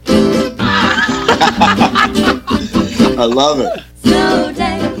I love it. Slow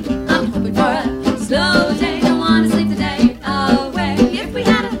day, I'm hoping for a slow day. Don't want to sleep the day away. If we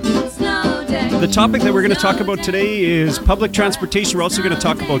had a slow day. The topic that we're going to talk about today is public transportation. We're also going to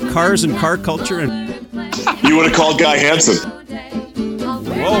talk about cars and car culture. And You would have called Guy Hansen.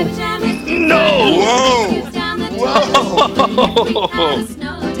 Whoa. No! Whoa! Whoa!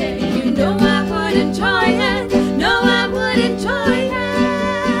 You know I would enjoy it. No, I would enjoy it.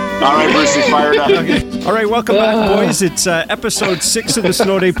 All right, Brucey, fired up. Okay. All right, welcome back, boys. It's episode 6 of the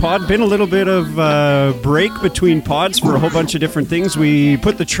Snow Day Pod. Been a little bit of break between pods for a whole bunch of different things. We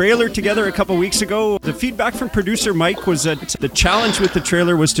put the trailer together a couple weeks ago. The feedback from producer Mike was that the challenge with the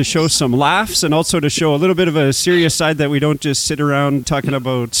trailer was to show some laughs and also to show a little bit of a serious side, that we don't just sit around talking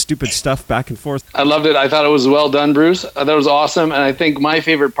about stupid stuff back and forth. I loved it. I thought it was well done, Bruce. I thought it was awesome. And I think my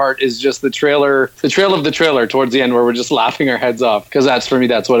favorite part is just the trail of the trailer towards the end, where we're just laughing our heads off. Because for me,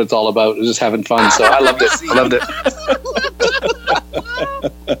 that's what it's all about. It's just having fun. So I loved it. I loved it.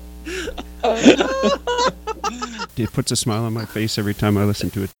 It puts a smile on my face every time I listen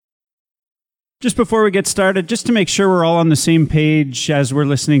to it. Just before we get started, just to make sure we're all on the same page as we're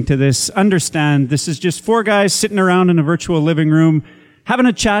listening to this, understand this is just 4 guys sitting around in a virtual living room having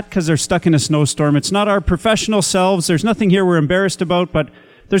a chat because they're stuck in a snowstorm. It's not our professional selves. There's nothing here we're embarrassed about, but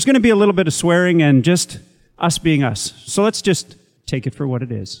there's going to be a little bit of swearing and just us being us. So let's just take it for what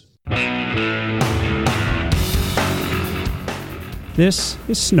it is. This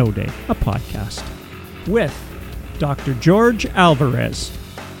is Snow Day, a podcast with Dr. George Alvarez.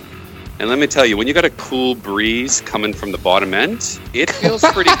 And let me tell you, when you got a cool breeze coming from the bottom end, it feels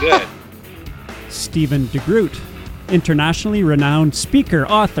pretty good. Stephen DeGroot, internationally renowned speaker,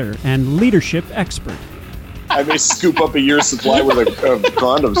 author, and leadership expert. I may scoop up a year's supply worth of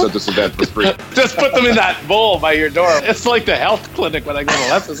condoms at this event for free. Just put them in that bowl by your door. It's like the health clinic when I go to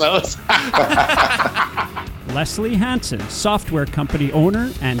Les's house. Leslie Hansen, software company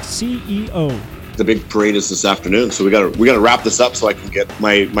owner and CEO. The big parade is this afternoon, so we gotta wrap this up so I can get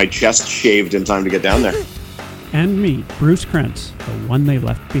my chest shaved in time to get down there. And me, Bruce Krentz, the one they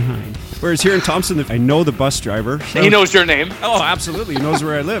left behind. Whereas here in Thompson, I know the bus driver. So He knows your name. Oh, absolutely. He knows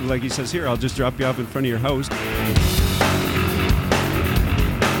where I live. Like he says, here, I'll just drop you off in front of your house.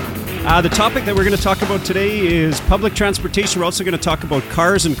 The topic that we're going to talk about today is public transportation. We're also going to talk about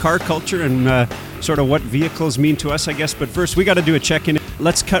cars and car culture and sort of what vehicles mean to us, I guess. But first, we got to do a check-in.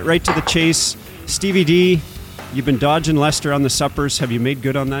 Let's cut right to the chase. Stevie D, you've been dodging Lester on the suppers. Have you made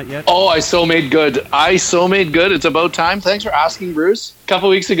good on that yet? Oh, I so made good. It's about time. Thanks for asking, Bruce. A couple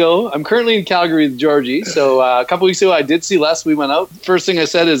weeks ago, I'm currently in Calgary with Georgie. So a couple weeks ago, I did see Les. We went out. First thing I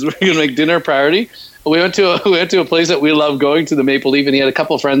said is we're going to make dinner a priority. We went to a place that we love going to, the Maple Leaf, and he had a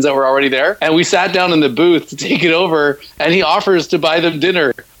couple of friends that were already there. And we sat down in the booth to take it over, and he offers to buy them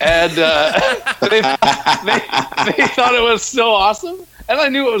dinner. And they thought it was so awesome. And I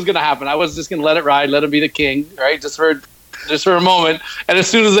knew what was going to happen. I was just going to let it ride, let him be the king, right? Just for a moment. And as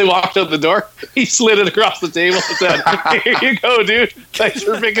soon as they walked out the door, he slid it across the table and said, "Here you go, dude. Thanks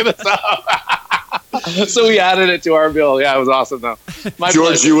for picking this up." So we added it to our bill. Yeah, it was awesome, though.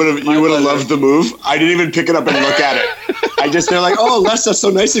 George, you would have loved the move. I didn't even pick it up and look at it. They're like, "Oh, Les, that's so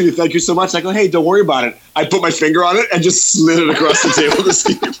nice of you. Thank you so much." I go, "Hey, don't worry about it." I put my finger on it and just slid it across the table to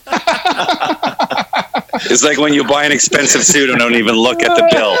Steve. It's like when you buy an expensive suit and don't even look at the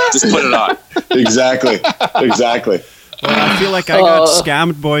bill. Just put it on. Exactly. Well, I feel like I got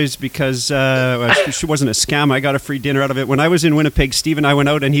scammed, boys, because she wasn't a scam. I got a free dinner out of it. When I was in Winnipeg, Steve and I went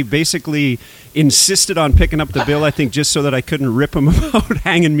out, and he basically insisted on picking up the bill, I think, just so that I couldn't rip him about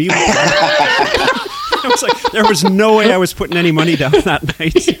hanging me with him. I was like, there was no way I was putting any money down that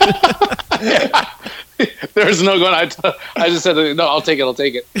night. There was no going. I just said, "No, I'll take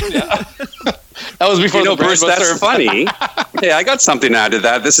it." Yeah. That was before Bruce, that's funny. Hey, I got something to add to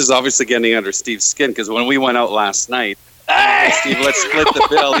that. This is obviously getting under Steve's skin, because when we went out last night, Steve, let's split the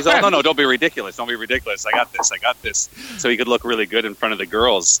bill. He's like, no, don't be ridiculous. I got this. So he could look really good in front of the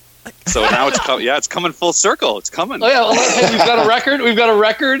girls. So now it's coming full circle. It's coming. Oh yeah, we've got a record. We've got a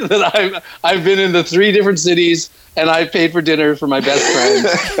record that I've been in the 3 different cities, and I've paid for dinner for my best friends.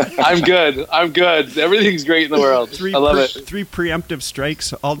 I'm good. Everything's great in the world. I love it. 3 preemptive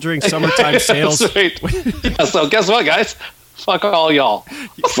strikes, all during summertime sales. That's right. Yeah, so guess what, guys? Fuck all y'all.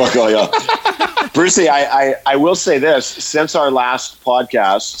 Brucey, I will say this. Since our last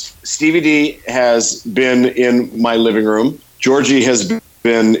podcast, Stevie D has been in my living room. Georgie has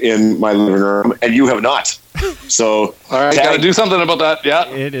been in my living room, and you have not. So, all right, gotta do something about that. Yeah,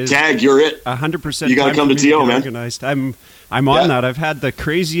 it is. Tag, you're it. 100%. You gotta come to TO, man. Organized. I'm I'm on Yeah. that. I've had the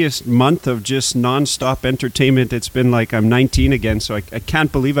craziest month of just nonstop entertainment. It's been like I'm 19 again, so I can't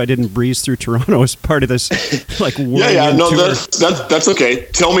believe I didn't breeze through Toronto as part of this like whirlwind No, tour. that's okay.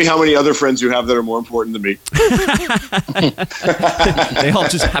 Tell me how many other friends you have that are more important than me. They all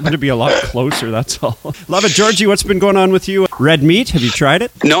just happen to be a lot closer, that's all. Love it. Georgie, what's been going on with you? Red meat, have you tried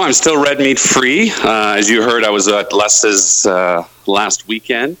it? No, I'm still red meat free. As you heard, I was at Les's last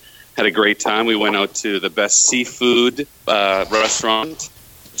weekend. Had a great time. We went out to the best seafood restaurant,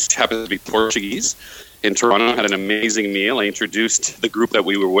 which happens to be Portuguese, in Toronto. Had an amazing meal. I introduced the group that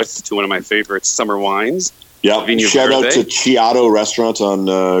we were with to one of my favorite summer wines. Yeah, Vinho shout out Verde. to Chiato Restaurant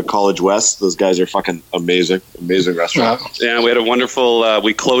on College West. Those guys are fucking amazing restaurant. Yeah, we had a wonderful.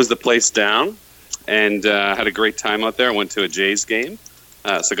 We closed the place down and had a great time out there. I went to a Jays game,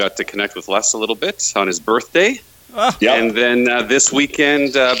 so got to connect with Les a little bit on his birthday. Yeah, And then this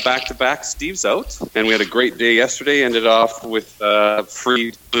weekend, back to back, Steve's out, and we had a great day yesterday. Ended off with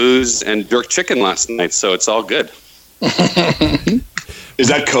free booze and jerk chicken last night, so it's all good. is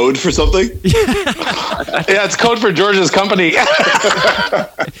that code for something? Yeah, it's code for George's company.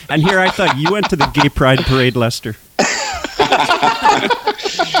 And here I thought you went to the Gay Pride Parade, Lester.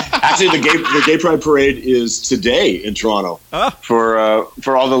 Actually, the Gay Pride Parade is today in Toronto. For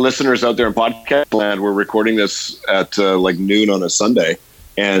all the listeners out there in podcast land, we're recording this at like noon on a Sunday,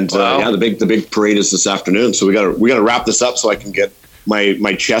 and Wow. the big parade is this afternoon. So we gotta wrap this up so I can get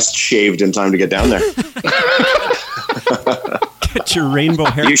my chest shaved in time to get down there. Get your rainbow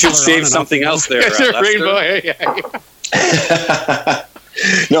hair. You should color on shave and off something you go. else there. It's your Lester. rainbow. Yeah.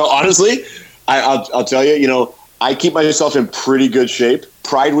 No, honestly, I'll tell you, I keep myself in pretty good shape.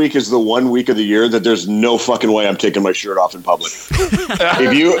 Pride Week is the one week of the year that there's no fucking way I'm taking my shirt off in public.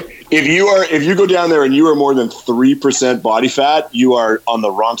 if you go down there and you are more than 3% body fat, you are on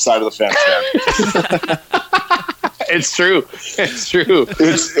the wrong side of the fence, man. It's true. It's true.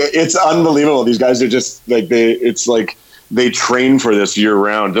 It's unbelievable. These guys are just like they train for this year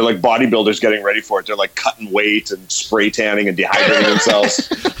round. They're like bodybuilders getting ready for it. They're like cutting weight and spray tanning and dehydrating themselves.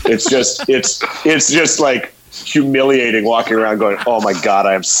 It's just like humiliating walking around going, oh my God,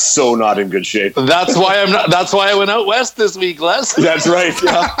 I am so not in good shape. That's why I'm not. That's why I went out west this week, Les. That's right.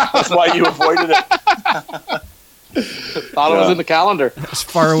 Yeah. That's why you avoided it. Thought it was in the calendar. As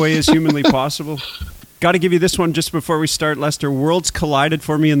far away as humanly possible. Got to give you this one just before we start, Lester. Worlds collided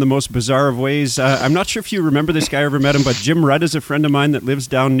for me in the most bizarre of ways. I'm not sure if you remember this guy or ever met him, but Jim Rudd is a friend of mine that lives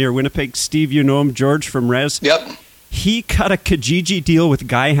down near Winnipeg. Steve, you know him. George from Res. Yep. He cut a Kijiji deal with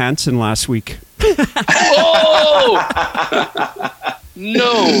Guy Hansen last week. Oh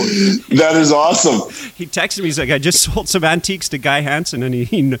no! That is awesome. He texted me. He's like, I just sold some antiques to Guy Hansen, and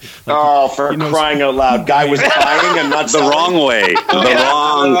he Oh, for he knows- crying out loud. Guy was buying and not The selling. wrong way. The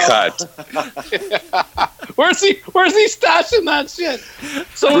wrong cut. Where's he stashing that shit?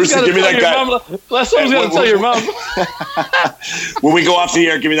 Someone's Bruce, got to give me tell that your guy. mom. Someone's got to tell your mom. When we go off the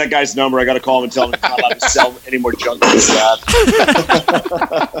air, give me that guy's number. I got to call him and tell him he's not allowed to sell any more junk like that.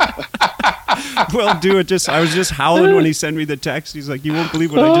 Well, do it. I was just howling when he sent me the text. He's like, you won't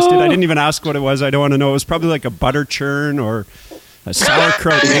believe what I just did. I didn't even ask what it was. I don't want to know. It was probably like a butter churn or a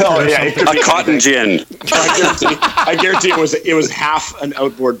sauerkraut maker Oh, or yeah, it something. could A cotton gin. I guarantee it was half an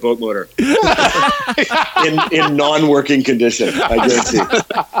outboard boat motor in non-working condition. I guarantee.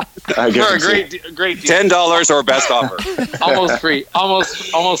 For a great deal. $10 or best offer. Almost free.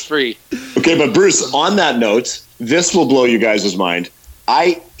 Almost free. Okay, but Bruce, on that note, this will blow you guys' mind.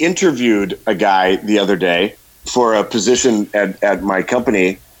 I interviewed a guy the other day for a position at my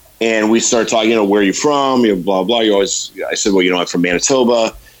company, and we started talking, where are you from? Blah, blah. I said, well, I'm from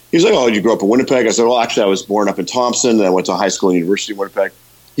Manitoba. He's like, oh, you grew up in Winnipeg? I said, well, actually, I was born up in Thompson, and I went to high school and university in Winnipeg.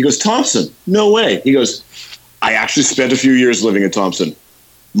 He goes, Thompson? No way. He goes, I actually spent a few years living in Thompson.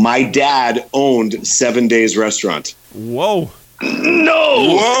 My dad owned 7 Days Restaurant. Whoa.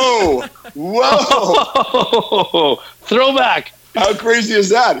 Whoa! Oh, throwback. How crazy is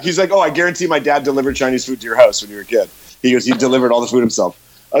that? He's like, oh, I guarantee my dad delivered Chinese food to your house when you were a kid. He goes, he delivered all the food himself.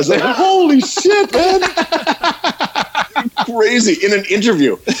 I was like, holy shit, man. Crazy. In an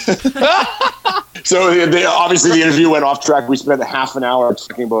interview. So obviously the interview went off track. We spent half an hour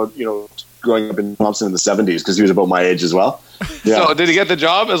talking about, growing up in Thompson in the 70s because he was about my age as well. Yeah. So did he get the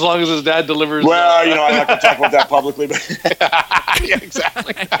job as long as his dad delivers? Well, I'm not going to talk about that publicly. But yeah,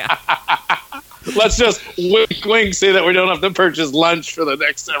 exactly. let's just wink, wink, say that we don't have to purchase lunch for the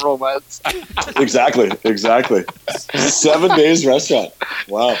next several months. Exactly. 7 days restaurant.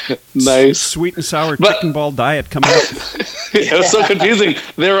 Wow. Nice. Sweet and sour But- chicken ball diet coming up. It was so confusing.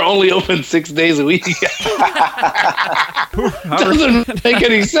 They were only open 6 days a week. Doesn't make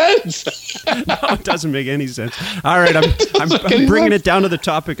any sense. No, it doesn't make any sense. All right, I'm bringing it down to the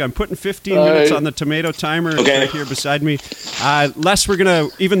topic. I'm putting 15 minutes right. on the tomato timer. It's Okay. right here beside me. Les, we're going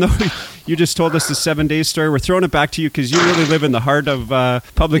to, even though you just told us the 7 days story, we're throwing it back to you because you really live in the heart of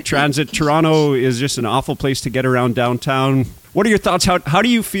public transit. Toronto is just an awful place to get around downtown. What are your thoughts? How do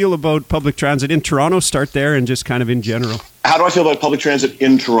you feel about public transit in Toronto? Start there and just kind of in general. How do I feel about public transit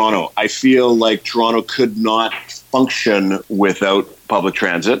in Toronto? I feel like Toronto could not function without public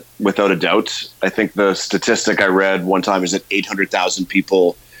transit, without a doubt. I think the statistic I read one time is that 800,000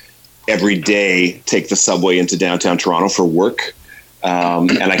 people every day take the subway into downtown Toronto for work.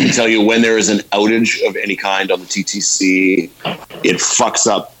 And I can tell you when there is an outage of any kind on the TTC, it fucks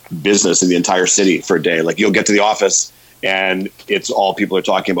up business in the entire city for a day. Like you'll get to the office and it's all people are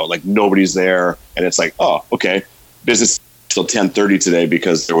talking about. Like nobody's there. And it's like, oh, okay, business till 10:30 today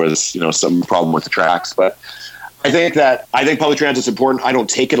because there was, some problem with the tracks. But I think public transit's important. I don't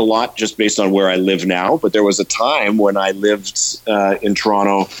take it a lot just based on where I live now. But there was a time when I lived in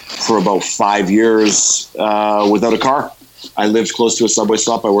Toronto for about 5 years without a car. I lived close to a subway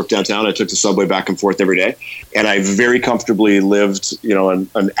stop. I worked downtown. I took the subway back and forth every day. And I very comfortably lived,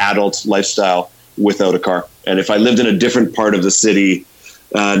 an adult lifestyle without a car. And if I lived in a different part of the city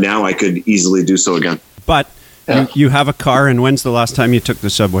now, I could easily do so again. But you have a car, and when's the last time you took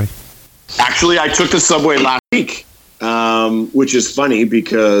the subway? Actually, I took the subway last week, which is funny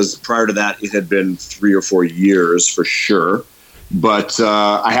because prior to that, it had been 3 or 4 years for sure. But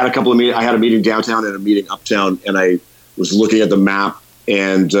I had I had a meeting downtown and a meeting uptown, and I was looking at the map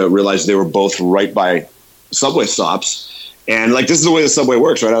and realized they were both right by subway stops. And this is the way the subway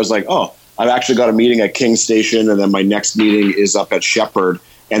works, right? I was like, oh, I've actually got a meeting at King Station, and then my next meeting is up at Shepherd,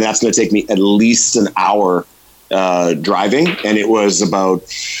 and that's going to take me at least an hour driving, and it was about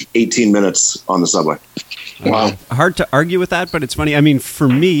 18 minutes on the subway. Wow. Hard to argue with that, but it's funny. I mean, for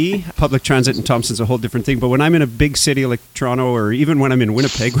me, public transit in Thompson's a whole different thing. But when I'm in a big city like Toronto, or even when I'm in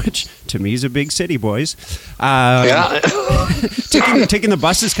Winnipeg, which to me is a big city, boys, taking the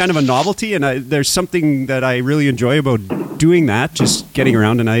bus is kind of a novelty, and there's something that I really enjoy about doing that, just getting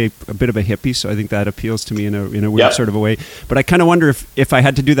around. And I'm a bit of a hippie, so I think that appeals to me in a weird sort of a way. But I kind of wonder if I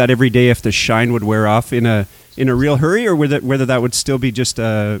had to do that every day, if the shine would wear off in a real hurry, or whether that would still be just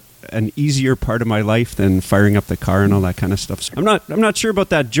an easier part of my life than firing up the car and all that kind of stuff. So I'm not sure about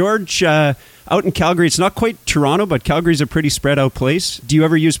that. George, out in Calgary, it's not quite Toronto, but Calgary's a pretty spread out place. Do you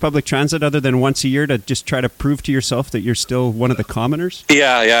ever use public transit other than once a year to just try to prove to yourself that you're still one of the commoners?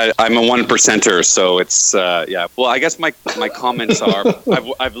 Yeah, I'm a 1%er, so it's Well, I guess my comments are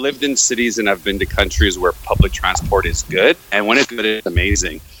I've lived in cities and I've been to countries where public transport is good, and when it's good, it's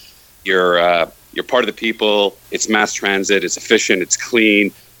amazing. You're part of the people. It's mass transit. It's efficient. It's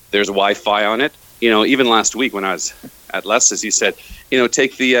clean. There's Wi-Fi on it. Even last week when I was at Les's, he said,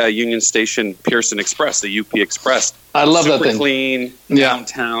 take the Union Station Pearson Express, the UP Express. I love that Super thing. clean, Yeah.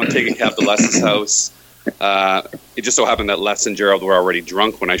 downtown, take a cab to Les's house. It just so happened that Les and Gerald were already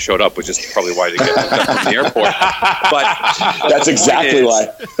drunk when I showed up, which is probably why they didn't get picked up from the airport. But That's exactly why.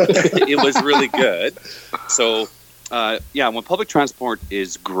 it was really good. So, when public transport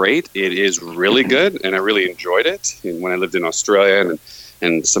is great, it is really good, and I really enjoyed it. And when I lived in Australia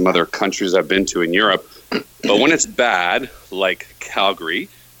and some other countries I've been to in Europe. But when it's bad, like Calgary,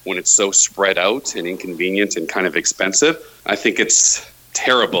 when it's so spread out and inconvenient and kind of expensive, I think it's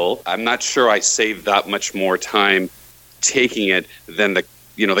terrible. I'm not sure I save that much more time taking it than the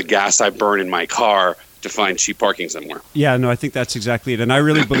gas I burn in my car to find cheap parking somewhere. Yeah, no, I think that's exactly it. And I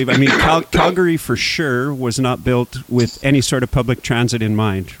really believe, Calgary for sure was not built with any sort of public transit in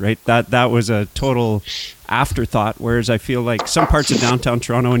mind, right? That was a total afterthought, whereas I feel like some parts of downtown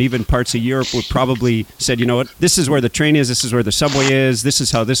Toronto and even parts of Europe would probably said, you know what, this is where the train is, this is where the subway is, this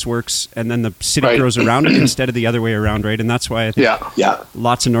is how this works, and then the city grows around it instead of the other way around, right? And that's why I think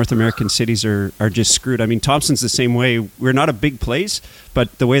lots of North American cities are just screwed. I mean, Thompson's the same way. We're not a big place,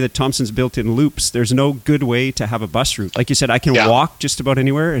 but the way that Thompson's built in loops, there's no good way to have a bus route. Like you said, I can walk just about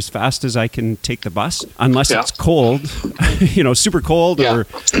anywhere as fast as I can take the bus, unless it's cold, super cold or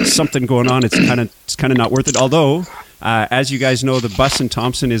something going on. It's kind of not worth it. Although, as you guys know, the bus in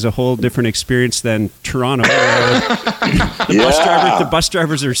Thompson is a whole different experience than Toronto. The bus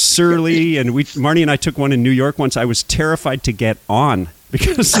drivers are surly, and Marnie and I took one in New York once. I was terrified to get on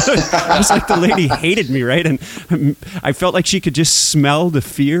because it was like the lady hated me, right? And I felt like she could just smell the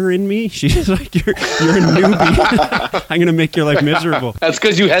fear in me. She's like, you're a newbie. I'm going to make your life miserable. That's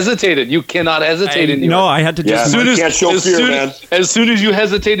because you hesitated. You cannot hesitate in New York. No, I had to Yeah, just... you can't show fear, man. As soon as you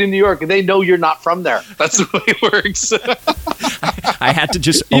hesitate in New York, they know you're not from there. That's the way it works. I had to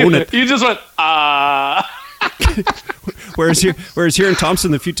just own it. You just went, Whereas here in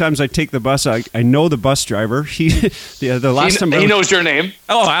Thompson, the few times I take the bus, I know the bus driver. The last time he knows your name.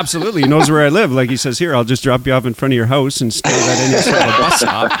 Oh, absolutely. He knows where I live. Like he says, here, I'll just drop you off in front of your house and stay at any sort of bus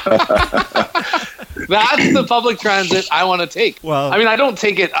stop. That's the public transit I want to take. Well, I mean, I don't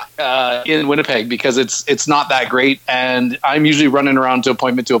take it in Winnipeg because it's not that great, and I'm usually running around to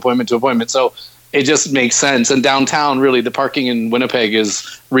appointment to appointment to appointment. So it just makes sense. And downtown, really, the parking in Winnipeg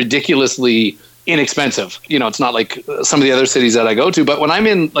is ridiculously inexpensive. You know, it's not like some of the other cities that I go to. But when I'm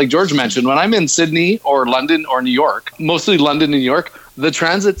in, like George mentioned, when I'm in Sydney or London or New York, mostly London and New York, the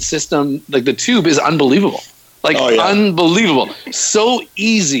transit system, like the tube, is unbelievable. Like unbelievable. So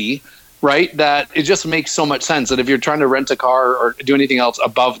easy, right? That it just makes so much sense that if you're trying to rent a car or do anything else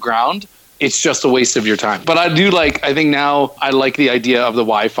above ground, it's just a waste of your time. But I think now I like the idea of the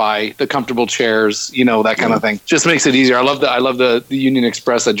Wi-Fi, the comfortable chairs, you know, that kind of thing. Just makes it easier. I love the Union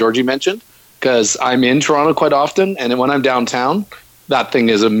Express that Georgie mentioned, because I'm in Toronto quite often, and when I'm downtown, that thing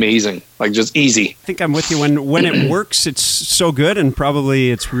is amazing. Like, just easy. I think I'm with you. When it works, it's so good, and probably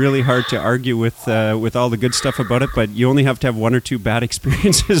it's really hard to argue with all the good stuff about it. But you only have to have one or two bad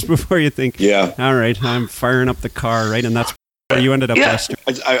experiences before you think, all right, I'm firing up the car, right? And that's where you ended up last year.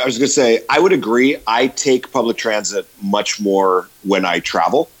 I was going to say, I would agree. I take public transit much more when I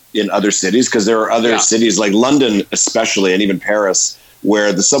travel in other cities, because there are other cities like London especially, and even Paris,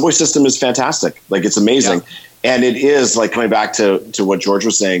 where the subway system is fantastic. Like, it's amazing. And it is, like, coming back to what George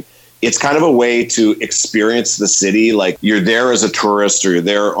was saying, it's kind of a way to experience the city. Like, you're there as a tourist or you're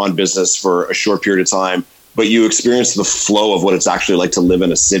there on business for a short period of time, but you experience the flow of what it's actually like to live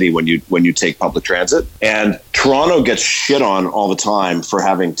in a city when you take public transit. And Toronto gets shit on all the time for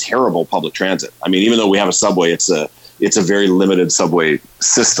having terrible public transit. I mean, even though we have a subway, it's a very limited subway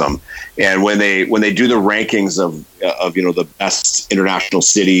system. And when they do the rankings of you know, the best international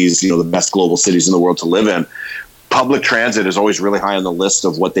cities, you know, the best global cities in the world to live in, public transit is always really high on the list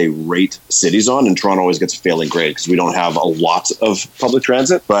of what they rate cities on. And Toronto always gets a failing grade because we don't have a lot of public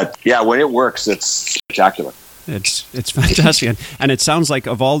transit. But yeah, when it works, it's spectacular. It's fantastic, and it sounds like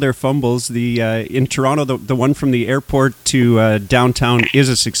of all their fumbles, the in Toronto, the one from the airport to downtown is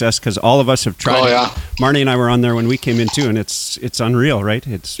a success, because all of us have tried. Oh, yeah. Marnie and I were on there when we came in too, and it's unreal, right?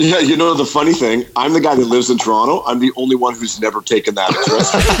 Yeah, you know, the funny thing, I'm the guy that lives in Toronto. I'm the only one who's never taken that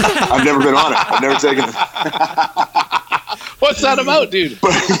risk. I've never been on it. I've never taken it. What's that about, dude?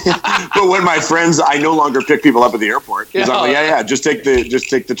 But when my friends, I no longer pick people up at the airport, because I'm like, just take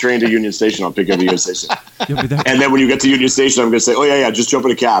the train to Union Station. I'll pick you up at Union Station. And then when you get to Union Station, I'm going to say, just jump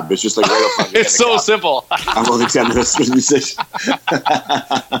in a cab. It's just like right up front. It's so simple. I'm only 10 minutes to Union Station.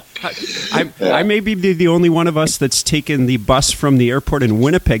 I may be the only one of us that's taken the bus from the airport in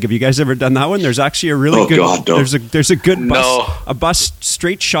Winnipeg. Have you guys ever done that one? There's actually a really good. God, no. There's a good bus. A bus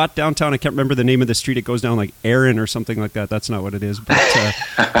straight shot downtown. I can't remember the name of the street. It goes down like Erin or something like that. That's not what it is. But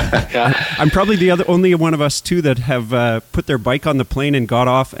I'm probably the only one of us too that have put their bike on the plane and got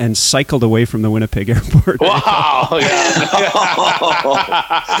off and cycled away from the Winnipeg airport. Wow!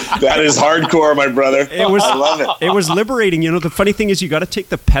 That is hardcore, my brother. I love it. It was liberating. You know, the funny thing is, you got to take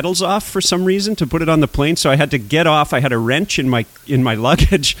the pedals off for some reason to put it on the plane. So I had to get off. I had a wrench in my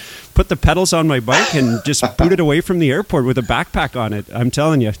luggage, put the pedals on my bike, and just boot it away from the airport with a backpack on it. I'm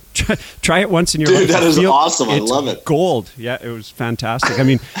telling you, try it once in your life. Dude, that is awesome. I love it. Gold. Yeah, it was fantastic. I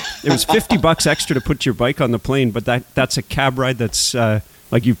mean, it was $50 extra to put your bike on the plane, but that's a cab ride that's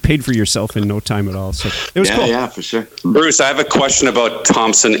like you've paid for yourself in no time at all. So it was cool. Yeah, for sure. Bruce, I have a question about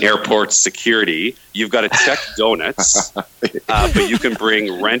Thompson Airport security. You've got to check donuts, but you can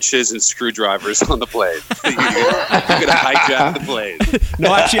bring wrenches and screwdrivers on the plane. You're going to hijack the plane.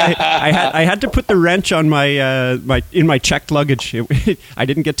 No, actually, I had to put the wrench on my checked luggage. I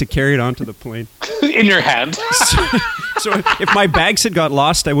didn't get to carry it onto the plane. In your hand. So if my bags had got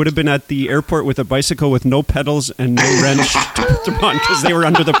lost, I would have been at the airport with a bicycle with no pedals and no wrench to throw on, because they were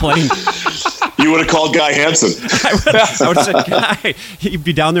under the plane. You would have called Guy Hansen. I would have said, Guy, he'd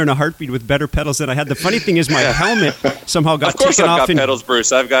be down there in a heartbeat with better pedals than I had. The funny thing is, my helmet somehow got taken off. Of course I've got pedals,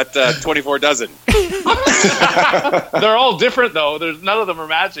 Bruce. I've got 24 dozen. They're all different, though. None of them are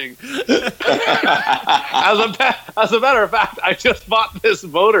matching. As a matter of fact, I just bought this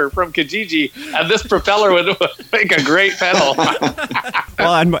motor from Kijiji, and this propeller would make a great pedal.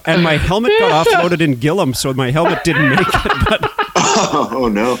 Well, and my helmet got offloaded in Gillam, so my helmet didn't make it. But Oh,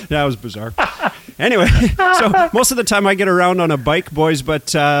 no. That was bizarre. Anyway, so most of the time I get around on a bike, boys,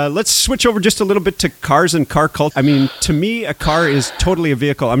 but let's switch over just a little bit to cars and car culture. I mean, to me, a car is totally a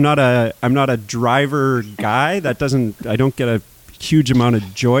vehicle. I'm not a driver guy. I don't get a huge amount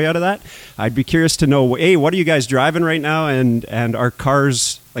of joy out of that. I'd be curious to know, hey, what are you guys driving right now? And are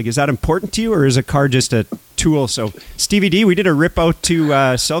cars, like, is that important to you, or is a car just a tool? So, Stevie D, we did a rip out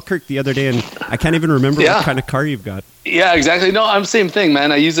to Selkirk the other day, and I can't even remember what kind of car you've got. Yeah, exactly. No, I'm same thing,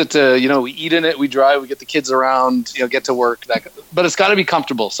 man. I use it to, we eat in it, we drive, we get the kids around, get to work. But it's got to be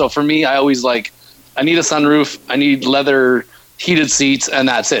comfortable. So for me, I always I need a sunroof, I need leather heated seats, and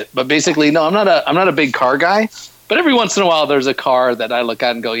that's it. But basically, no, I'm not a big car guy. But every once in a while, there's a car that I look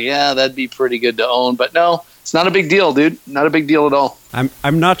at and go, yeah, that'd be pretty good to own. But no, it's not a big deal, dude. Not a big deal at all.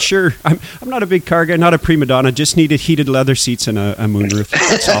 I'm not sure. I'm not a big car guy, not a prima donna. Just needed heated leather seats and a moonroof.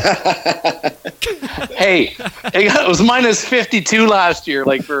 That's all. Hey, it was minus 52 last year,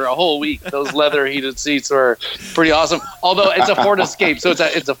 for a whole week. Those leather heated seats were pretty awesome. Although it's a Ford Escape, so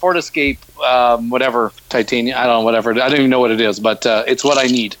it's a Ford Escape, whatever, titanium. I don't know, whatever. I don't even know what it is, but it's what I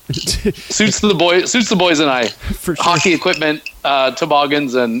need. Suits the boys and I. For sure. Hockey equipment,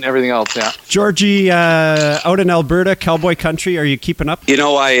 toboggans, and everything else. Yeah. Georgie, out in Alberta, cowboy country, are you keeping up?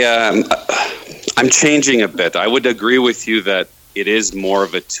 I'm changing a bit. I would agree with you that it is more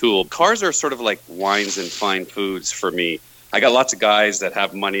of a tool. Cars are sort of like wines and fine foods for me. I got lots of guys that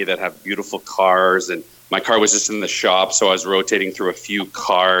have money that have beautiful cars, and my car was just in the shop, so I was rotating through a few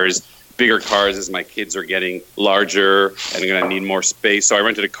cars, bigger cars as my kids are getting larger and going to need more space. So I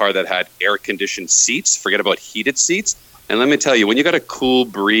rented a car that had air-conditioned seats. Forget about heated seats. And let me tell you, when you got a cool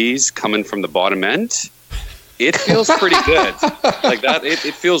breeze coming from the bottom end, it feels pretty good. Like that, it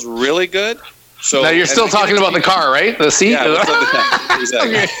feels really good. So now you're still talking about the car, right? The seat? Yeah,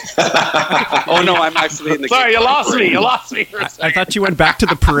 exactly. Oh, no, I'm actually in the... Sorry, you lost me for a second. I thought you went back to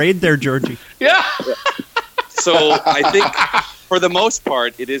the parade there, Georgie. Yeah. So I think for the most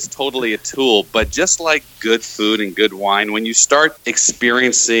part, it is totally a tool. But just like good food and good wine, when you start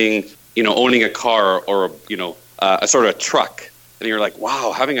experiencing, owning a car or, a sort of a truck, and you're like,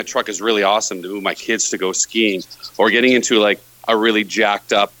 wow, having a truck is really awesome to move my kids to go skiing, or getting into a really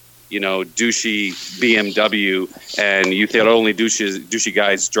jacked up, douchey BMW, and you think only douchey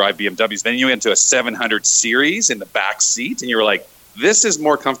guys drive BMWs. Then you get into a 700 series in the back seat, and you're like, this is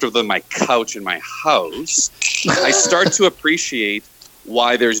more comfortable than my couch in my house. I start to appreciate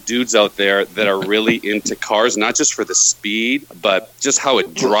why there's dudes out there that are really into cars, not just for the speed, but just how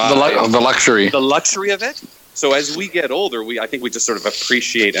it drives. The luxury. The luxury of it. So as we get older, I think we just sort of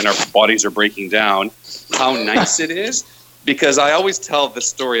appreciate, and our bodies are breaking down, how nice it is. Because I always tell the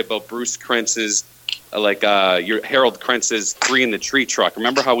story about Bruce Krentz's, your Harold Krentz's 3 in the Tree truck.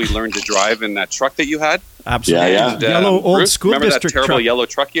 Remember how we learned to drive in that truck that you had? Absolutely. Yeah. And, yellow old Bruce, school remember district that terrible truck. yellow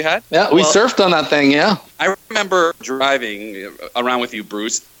truck you had? Yeah, we surfed on that thing, yeah. I remember driving around with you,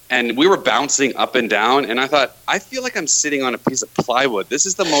 Bruce, and we were bouncing up and down, and I thought, I feel like I'm sitting on a piece of plywood. This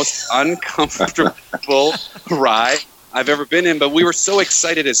is the most uncomfortable ride I've ever been in, but we were so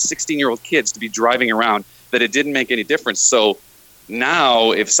excited as 16-year-old kids to be driving around that it didn't make any difference. So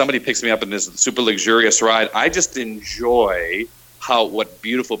now, if somebody picks me up in this super luxurious ride, I just enjoy what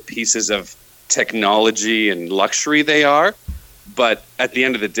beautiful pieces of technology and luxury they are. But at the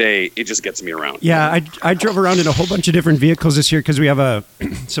end of the day, it just gets me around. Yeah, I drove around in a whole bunch of different vehicles this year because we have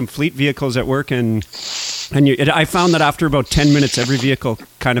some fleet vehicles at work, and I found that after about 10 minutes, every vehicle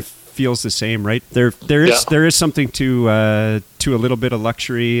kind of feels the same, right? There is something to a little bit of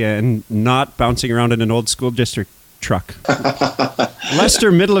luxury and not bouncing around in an old school district truck.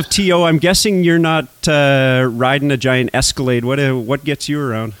 Lester, middle of TO, I'm guessing you're not riding a giant Escalade. What gets you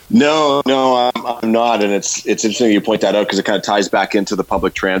around? No, I'm not, and it's interesting you point that out because it kind of ties back into the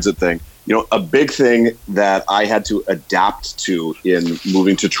public transit thing. A big thing that I had to adapt to in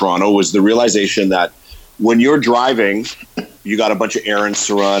moving to Toronto was the realization that when you're driving, you got a bunch of errands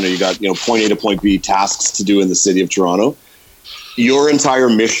to run, or you got point A to point B tasks to do in the city of Toronto. Your entire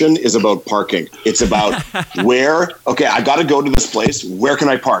mission is about parking. It's about I got to go to this place. Where can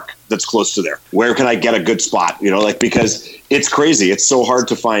I park that's close to there? Where can I get a good spot? Because it's crazy. It's so hard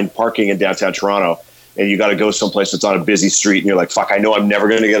to find parking in downtown Toronto, and you got to go someplace that's on a busy street, and you're like, fuck, I know I'm never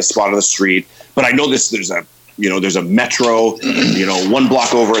going to get a spot on the street, but I know there's a metro, 1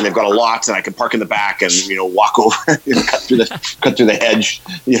 block over, and they've got a lot, and I can park in the back and, walk over and cut through the hedge.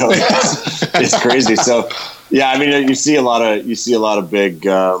 It's crazy. So, yeah, I mean, you see a lot of big,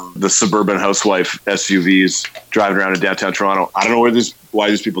 the suburban housewife SUVs driving around in downtown Toronto. I don't know why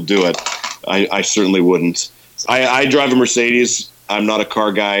these people do it. I certainly wouldn't. I drive a Mercedes. I'm not a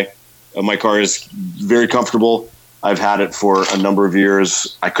car guy. My car is very comfortable. I've had it for a number of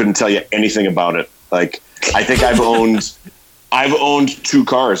years. I couldn't tell you anything about it. Like, I think I've owned 2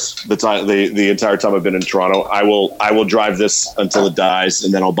 cars the entire time I've been in Toronto. I will drive this until it dies,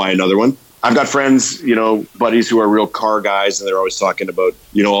 and then I'll buy another one. I've got friends, buddies who are real car guys, and they're always talking about,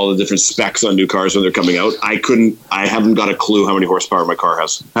 all the different specs on new cars when they're coming out. I haven't got a clue how many horsepower my car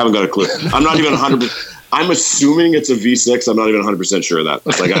has. I haven't got a clue. I'm not even 100%. I'm assuming it's a V6. I'm not even 100% sure of that.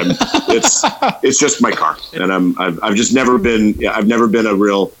 Like, it's just my car, and I've just never been. Yeah, I've never been a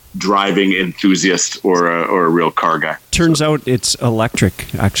real driving enthusiast or a real car guy. Turns out it's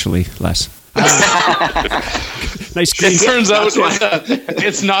electric, actually, Les. Nice. It turns out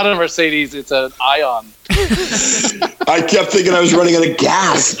it's not a Mercedes; it's an Ion. I kept thinking I was running out of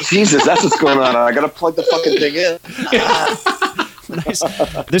gas. Jesus, that's what's going on. I got to plug the fucking thing in. Nice.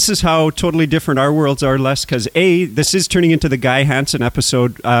 This is how totally different our worlds are, Les, because this is turning into the Guy Hansen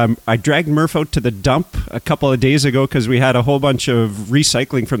episode. I dragged Murph out to the dump a couple of days ago because we had a whole bunch of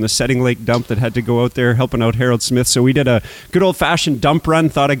recycling from the Setting Lake dump that had to go out there helping out Harold Smith. So we did a good old-fashioned dump run,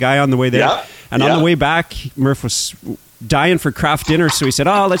 thought a guy on the way there. Yeah. And on the way back, Murph was dying for craft dinner, so he said,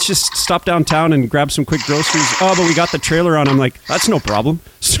 let's just stop downtown and grab some quick groceries. But we got the trailer on. I'm like, that's no problem.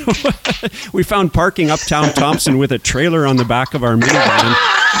 So we found parking uptown Thompson with a trailer on the back of our minivan.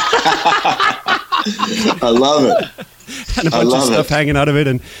 I love it. And a bunch of stuff hanging out of it,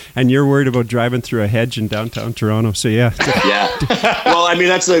 and you're worried about driving through a hedge in downtown Toronto. So yeah. Well, I mean,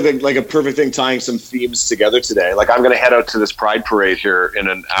 that's like a perfect thing tying some themes together today. Like, I'm going to head out to this Pride Parade here in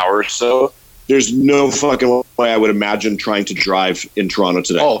an hour or so. There's no fucking way I would imagine trying to drive in Toronto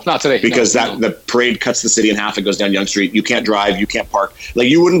today. Oh, not today. Because the parade cuts the city in half. It goes down Yonge Street. You can't drive. You can't park. Like,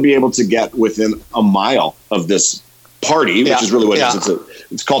 you wouldn't be able to get within a mile of this party, which is really what it is.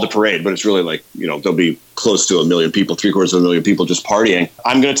 It's called a parade, but it's really like, there'll be close to 1 million people, 750,000 people just partying.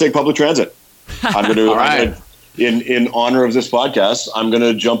 I'm going to take public transit. I'm going to, right. in honor of this podcast, I'm going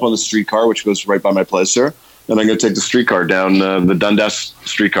to jump on the streetcar, which goes right by my place here. And I'm going to take the streetcar down the Dundas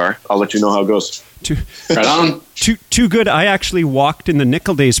streetcar. I'll let you know how it goes. Right on. Too good. I actually walked in the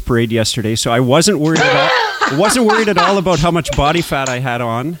Nickel Days parade yesterday, so I wasn't worried at all about how much body fat I had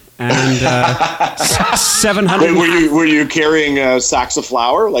on. And 700. Wait, were you carrying sacks of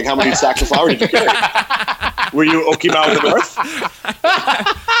flour? Like, how many sacks of flour did you carry? Were you Okinawa the North?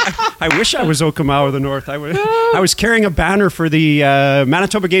 I wish I was Okinawa the North. I was carrying a banner for the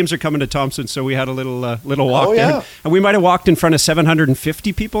Manitoba Games are coming to Thompson, so we had a little walk there. And we might have walked in front of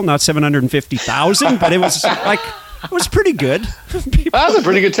 750 people, not 750,000, but it was pretty good. That's a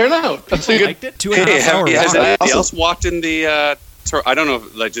pretty good turnout. That's a good. Liked it. 2.5 hour walk. Has anybody else walked in the? I don't know.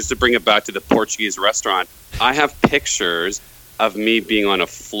 Like, just to bring it back to the Portuguese restaurant, I have pictures of me being on a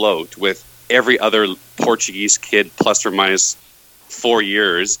float with every other Portuguese kid plus or minus 4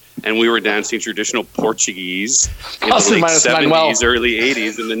 years, and we were dancing traditional Portuguese in the late 70s, early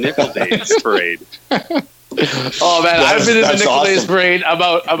 80s in the Nickel Days parade. Oh man, I've been in the Nickel Days parade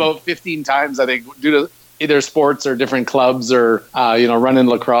about 15 times, I think, due to either sports or different clubs or running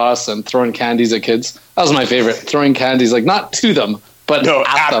lacrosse and throwing candies at kids. That was my favorite, throwing candies, like not to them, but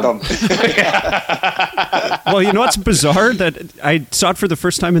at them. Well, what's bizarre that I saw it for the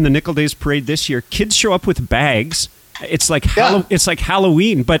first time in the Nickel Days parade this year. Kids show up with bags. It's like it's like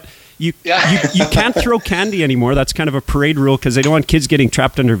Halloween, but you can't throw candy anymore. That's kind of a parade rule because they don't want kids getting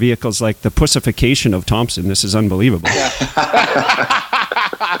trapped under vehicles, like the pussification of Thompson. This is unbelievable.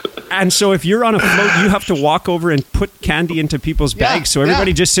 And so if you're on a float, you have to walk over and put candy into people's bags. So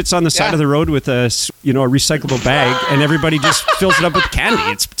everybody just sits on the side of the road with a recyclable bag, and everybody just fills it up with candy.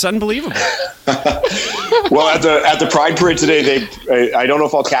 It's unbelievable. Well, at the Pride Parade today, I don't know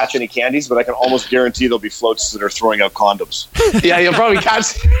if I'll catch any candies, but I can almost guarantee there'll be floats that are throwing out condoms. Yeah, you'll probably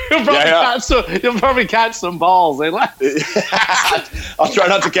catch. You'll probably catch some balls. I'll try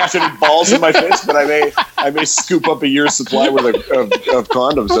not to catch any balls in my face, but I may scoop up a year's supply worth of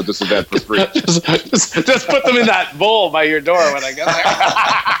condoms at this event for free. Just put them in that bowl by your door when I get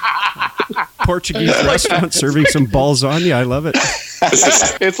there. Portuguese restaurant serving some balls on you. I love it.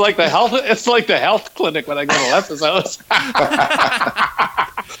 It's like the health clinic when I go to Les's house.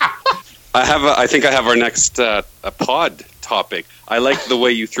 I think I have our next pod topic. I like the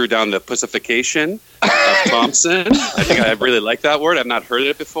way you threw down the pussification of Thompson. I think I really like that word. I've not heard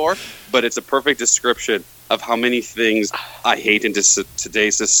it before, but it's a perfect description of how many things I hate in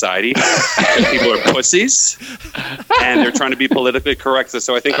today's society. People are pussies, and they're trying to be politically correct.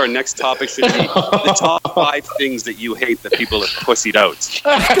 So I think our next topic should be the top 5 things that you hate that people have pussied out.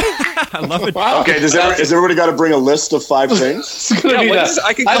 I love it. Wow. Okay, has everybody got to bring a list of 5 things?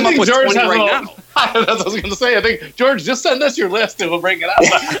 I can come up with 20 right now. That's what I was going to say. I think, George, just send us your list and we'll bring it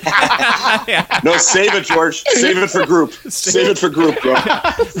up. No, save it, George. Save it for group. Save it for group, bro. All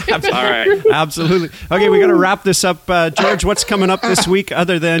right. Absolutely. Okay, we got to wrap this up. George, what's coming up this week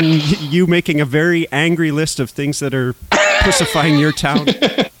other than you making a very angry list of things that are pussifying your town?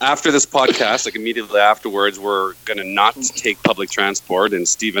 After this podcast, like immediately afterwards, we're going to not take public transport, and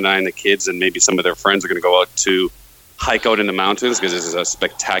Steve and I and the kids and maybe some of their friends are going to go out to hike out in the mountains because this is a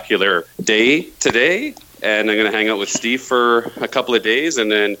spectacular day today. And I'm going to hang out with Steve for a couple of days,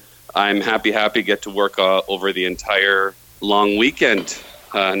 and then I'm happy get to work over the entire long weekend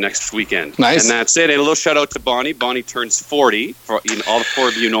next weekend. Nice. And that's it. And a little shout out to Bonnie. Bonnie turns 40. For all four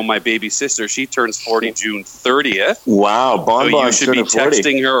of you know my baby sister. She turns 40 June 30th. Wow, So you Bon should be turning 40.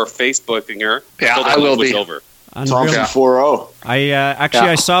 texting her or Facebooking her. Yeah, until the I will month was be. over. Unreal. Thompson 4-0.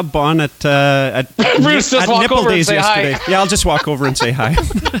 I saw Bon at Bruce, just walk Nipple over and Days say hi. yesterday. Yeah, I'll just walk over and say hi.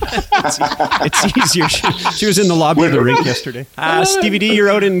 it's easier. She was in the lobby of the rink yesterday. Stevie D, you're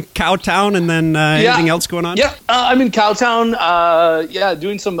out in Cowtown, and then anything else going on? Yeah, I'm in Cowtown.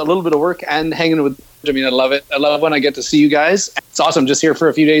 Doing a little bit of work and hanging with. I mean, I love it. I love when I get to see you guys. It's awesome. Just here for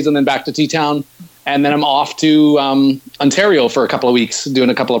a few days and then back to T-Town. And then I'm off to Ontario for a couple of weeks, doing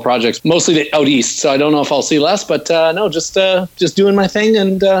a couple of projects, mostly out east. So I don't know if I'll see Les, but no, just doing my thing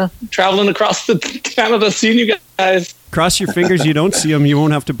and traveling across Canada, seeing you guys. Cross your fingers you don't see them. You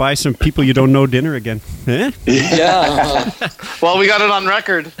won't have to buy some people you don't know dinner again. Eh? Yeah. Well, we got it on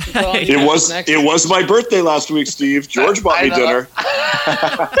record. It was my birthday last week, Steve. George bought me dinner.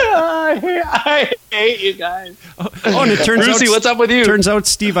 I hate you guys. Oh, and it turns Brucey, out, what's up with you? Turns out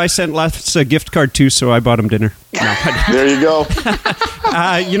Steve, I sent Les a gift card too, so I bought him dinner. No, There you go.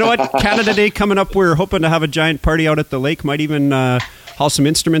 you know what? Canada Day coming up. We're hoping to have a giant party out at the lake. Might even haul some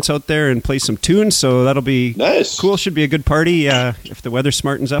instruments out there and play some tunes. So that'll be Nice. cool. Should be a good party if the weather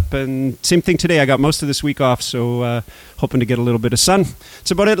smartens up. And same thing today. I got most of this week off, so hoping to get a little bit of sun.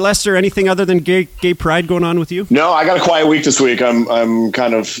 That's about it. Lester, anything other than gay pride going on with you? No, I got a quiet week this week. I'm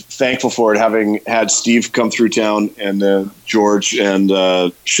kind of thankful for it, having had Steve come through town and George, and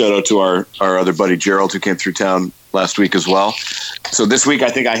shout out to our other buddy Gerald who came through town last week as well. So this week I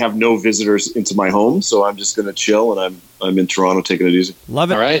think I have no visitors into my home, so I'm just going to chill, and I'm in Toronto taking it easy.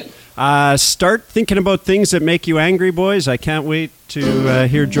 Love it. All right. Start thinking about things that make you angry, boys. I can't wait to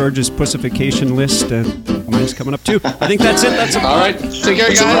hear George's pussification list, and mine's coming up too. I think that's it. That's All right. Take care,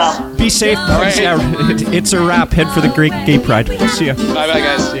 It's a guys. wrap. Be safe. All Yeah, it's a wrap. Head for the great gay pride. See ya. Bye-bye,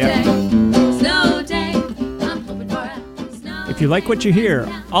 guys. Snow day. I'm hoping for a snow If you like what you hear,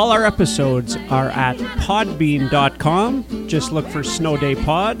 all our episodes are at podbean.com. Just look for Snow Day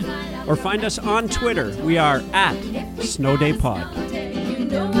Pod, or find us on Twitter. We are at Snow Day Pod. You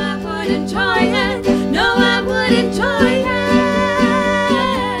know I would enjoy it. No, I would enjoy it.